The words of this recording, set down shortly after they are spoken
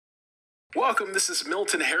Welcome. This is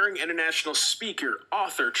Milton Herring, international speaker,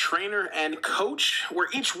 author, trainer, and coach, where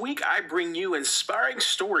each week I bring you inspiring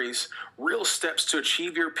stories, real steps to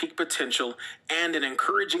achieve your peak potential, and an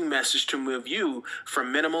encouraging message to move you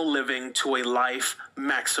from minimal living to a life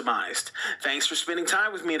maximized. Thanks for spending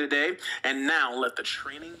time with me today, and now let the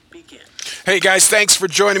training begin. Hey guys, thanks for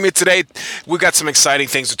joining me today. We've got some exciting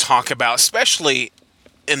things to talk about, especially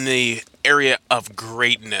in the area of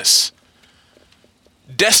greatness.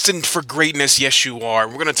 Destined for greatness, yes, you are.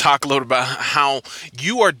 We're going to talk a little about how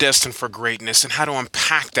you are destined for greatness and how to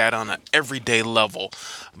unpack that on an everyday level.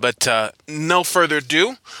 But no further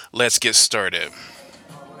ado, let's get started.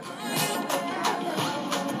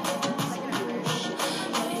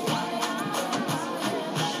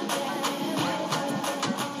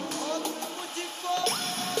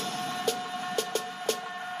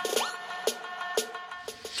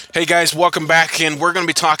 Hey guys, welcome back, and we're going to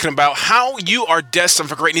be talking about how you are destined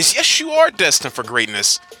for greatness. Yes, you are destined for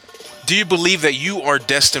greatness. Do you believe that you are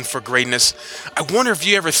destined for greatness? I wonder if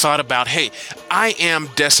you ever thought about, hey, I am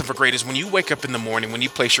destined for greatness. When you wake up in the morning, when you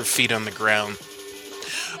place your feet on the ground,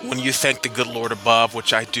 when you thank the good Lord above,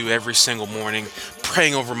 which I do every single morning,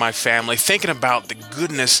 praying over my family, thinking about the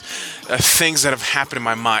goodness of things that have happened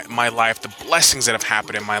in my life, the blessings that have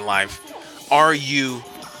happened in my life. Are you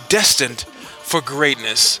destined for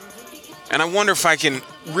greatness? And I wonder if I can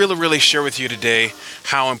really share with you today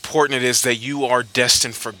how important it is that you are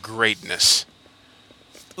destined for greatness.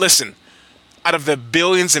 Listen, out of the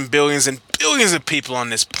billions and billions and billions of people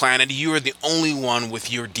on this planet, you are the only one with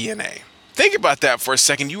your DNA. Think about that for a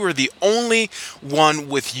second. You are the only one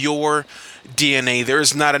with your DNA. There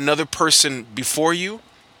is not another person before you.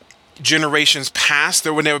 Generations past,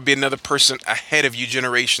 there will never be another person ahead of you,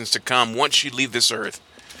 generations to come, once you leave this earth.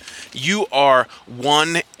 You are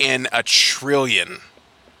 1 in a trillion.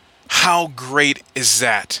 How great is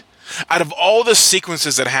that? Out of all the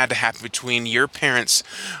sequences that had to happen between your parents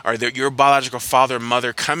or your biological father and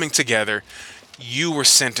mother coming together, you were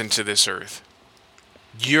sent into this earth.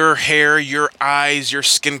 Your hair, your eyes, your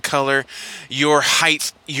skin color, your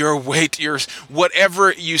height, your weight, your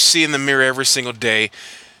whatever you see in the mirror every single day,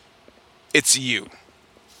 it's you.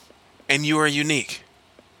 And you are unique.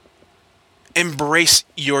 Embrace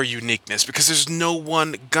your uniqueness, because there's no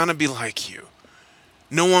one gonna be like you.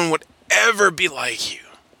 No one would ever be like you.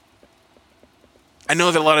 I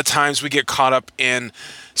know that a lot of times we get caught up in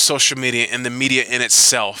social media and the media in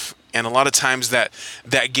itself, and a lot of times that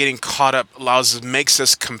getting caught up makes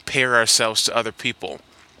us compare ourselves to other people.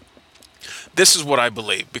 This is what I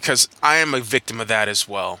believe, because I am a victim of that as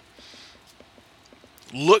well.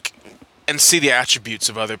 Look and see the attributes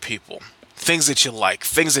of other people. Things that you like,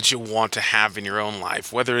 things that you want to have in your own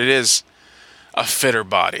life, whether it is a fitter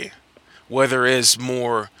body, whether it is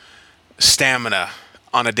more stamina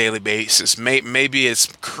on a daily basis, maybe it's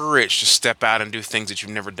courage to step out and do things that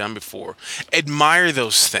you've never done before. Admire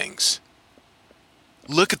those things.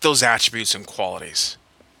 Look at those attributes and qualities.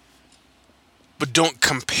 But don't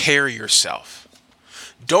compare yourself.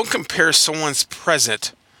 Don't compare someone's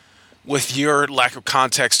present with your lack of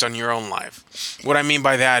context on your own life. What I mean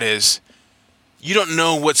by that is, you don't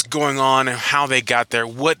know what's going on and how they got there,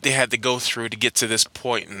 what they had to go through to get to this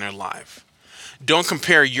point in their life. Don't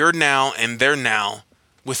compare your now and their now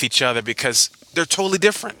with each other, because they're totally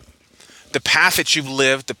different. The path that you've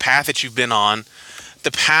lived, the path that you've been on, the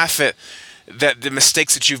path that the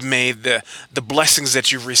mistakes that you've made, the blessings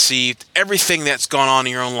that you've received, everything that's gone on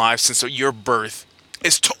in your own life since your birth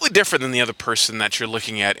is totally different than the other person that you're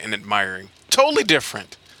looking at and admiring. Totally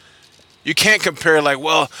different. You can't compare like,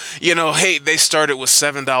 well, hey, they started with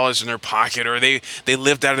 $7 in their pocket, or they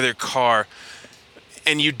lived out of their car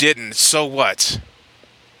and you didn't. So what?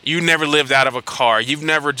 You never lived out of a car. You've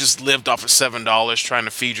never just lived off of $7 trying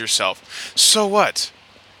to feed yourself. So what?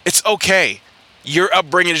 It's okay. Your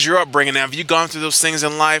upbringing is your upbringing. Now, if you've gone through those things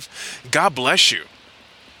in life, God bless you.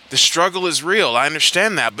 The struggle is real. I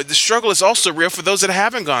understand that. But the struggle is also real for those that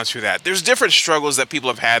haven't gone through that. There's different struggles that people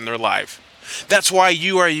have had in their life. That's why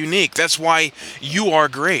you are unique. That's why you are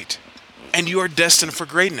great. And you are destined for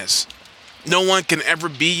greatness. No one can ever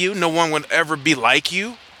be you. No one would ever be like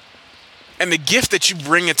you. And the gift that you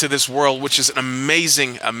bring into this world, which is an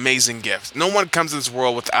amazing, amazing gift. No one comes to this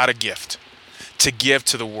world without a gift to give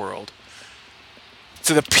to the world.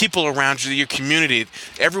 To the people around you, your community.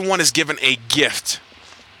 Everyone is given a gift.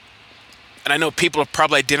 And I know people have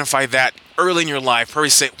probably identified that early in your life. Probably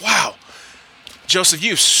say, wow, Joseph,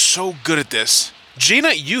 you're so good at this.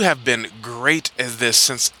 Gina, you have been great at this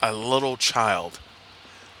since a little child.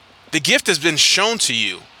 The gift has been shown to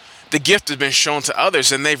you. The gift has been shown to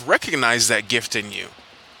others, and they've recognized that gift in you.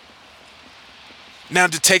 Now,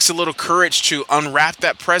 it takes a little courage to unwrap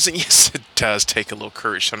that present. Yes, it does take a little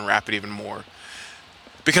courage to unwrap it even more,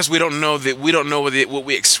 because we don't know what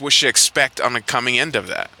we should expect on the coming end of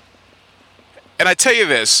that. And I tell you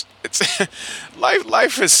this, it's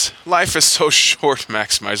life is so short,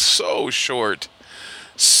 Maximize, so short,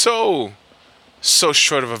 so so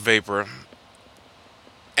short of a vapor.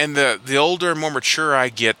 And the older and more mature I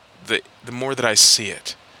get, the more that I see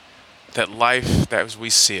it. That life, that as we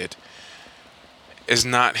see it, is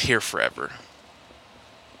not here forever.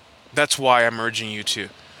 That's why I'm urging you to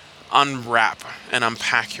unwrap and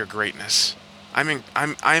unpack your greatness. I'm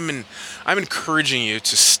encouraging you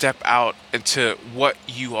to step out into what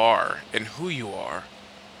you are and who you are,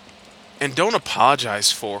 and don't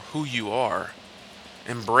apologize for who you are.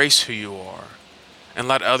 Embrace who you are, and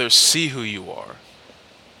let others see who you are.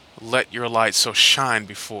 Let your light so shine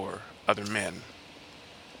before other men.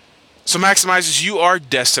 So, Maximizers, you are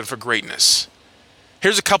destined for greatness.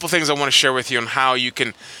 Here's a couple things I want to share with you on how you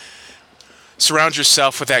can surround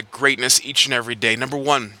yourself with that greatness each and every day. Number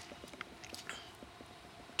one,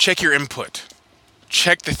 check your input.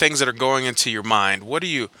 Check the things that are going into your mind. What are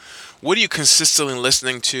you consistently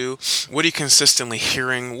listening to? What are you consistently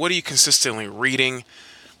hearing? What are you consistently reading?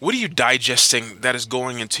 What are you digesting that is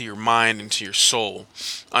going into your mind, into your soul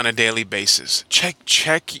on a daily basis?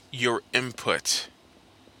 Check your input.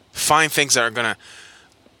 Find things that are going to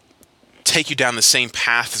take you down the same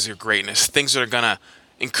path as your greatness. Things that are going to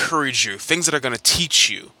encourage you. Things that are going to teach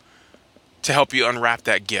you to help you unwrap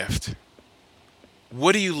that gift.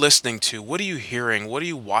 What are you listening to? What are you hearing? What are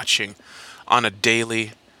you watching on a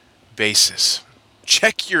daily basis?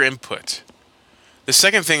 Check your input. The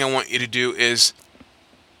second thing I want you to do is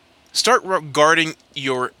start guarding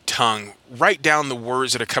your tongue. Write down the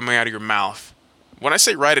words that are coming out of your mouth. When I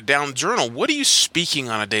say write it down, journal. What are you speaking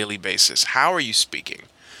on a daily basis? How are you speaking?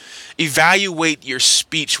 Evaluate your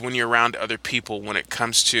speech when you're around other people when it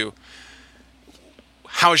comes to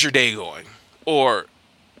how's your day going? Or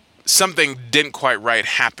something didn't quite right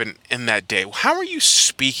happen in that day. How are you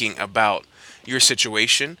speaking about your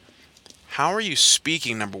situation? How are you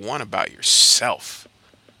speaking, number one, about yourself?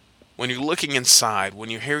 When you're looking inside, when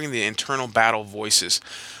you're hearing the internal battle voices,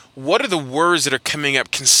 what are the words that are coming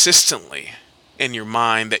up consistently in your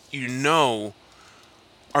mind that you know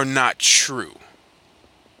are not true?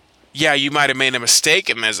 Yeah, you might have made a mistake,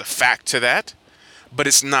 and there's a fact to that, but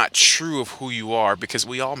it's not true of who you are, because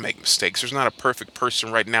we all make mistakes. There's not a perfect person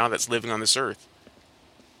right now that's living on this earth.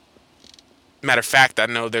 Matter of fact, I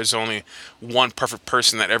know there's only one perfect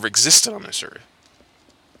person that ever existed on this earth.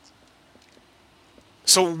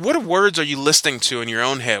 So what words are you listening to in your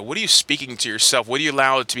own head? What are you speaking to yourself? What do you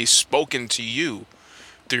allow it to be spoken to you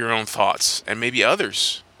through your own thoughts and maybe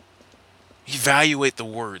others? Evaluate the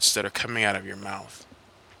words that are coming out of your mouth.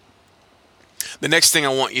 The next thing I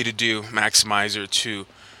want you to do, Maximizer, to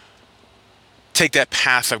take that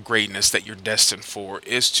path of greatness that you're destined for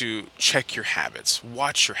is to check your habits.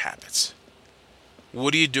 Watch your habits.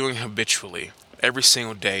 What are you doing habitually every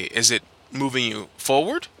single day? Is it moving you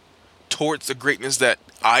forward towards the greatness that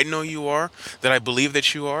I know you are, that I believe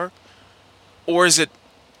that you are? Or is it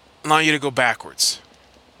allowing you to go backwards?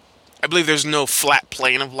 I believe there's no flat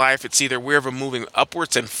plane of life. It's either we're ever moving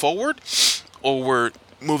upwards and forward, or we're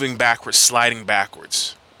moving backwards, sliding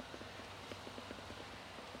backwards.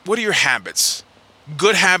 What are your habits?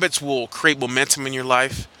 Good habits will create momentum in your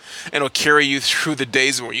life, and it'll carry you through the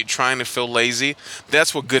days where you're trying to feel lazy.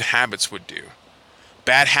 That's what good habits would do.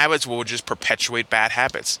 Bad habits will just perpetuate bad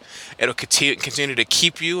habits. It'll continue to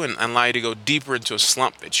keep you and allow you to go deeper into a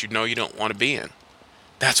slump that you know you don't want to be in.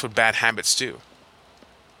 That's what bad habits do.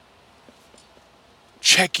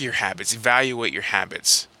 Check your habits, evaluate your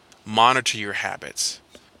habits, monitor your habits.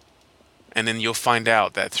 And then you'll find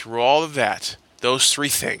out that through all of that, those three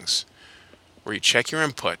things, where you check your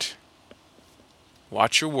input,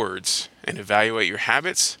 watch your words, and evaluate your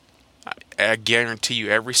habits, I guarantee you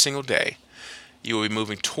every single day, you will be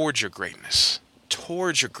moving towards your greatness.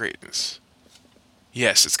 Towards your greatness.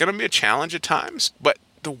 Yes, it's going to be a challenge at times, but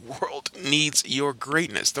the world needs your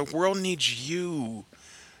greatness. The world needs you.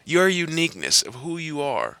 Your uniqueness of who you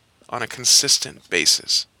are on a consistent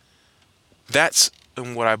basis. That's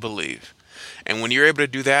what I believe. And when you're able to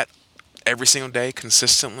do that every single day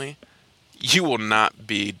consistently, you will not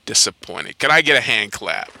be disappointed. Can I get a hand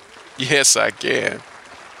clap? Yes, I can.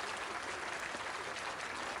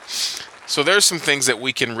 So there's some things that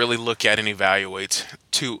we can really look at and evaluate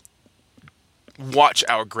to watch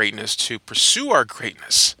our greatness, to pursue our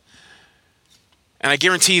greatness. And I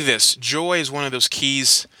guarantee this, joy is one of those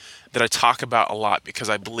keys that I talk about a lot, because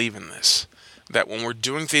I believe in this. That when we're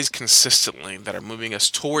doing things consistently that are moving us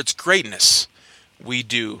towards greatness, we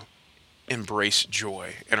do embrace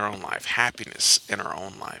joy in our own life, happiness in our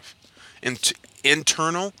own life,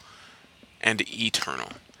 internal and eternal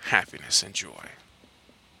happiness and joy.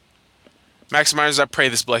 Maximizers, I pray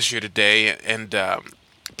this blesses you today. And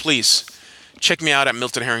please check me out at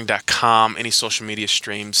miltonherring.com, any social media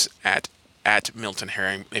streams at Milton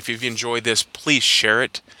Herring. If you've enjoyed this, please share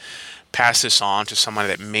it. Pass this on to somebody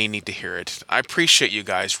that may need to hear it. I appreciate you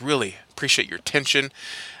guys, really appreciate your attention,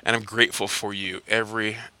 and I'm grateful for you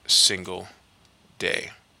every single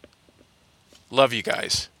day. Love you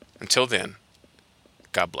guys. Until then,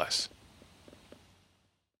 God bless.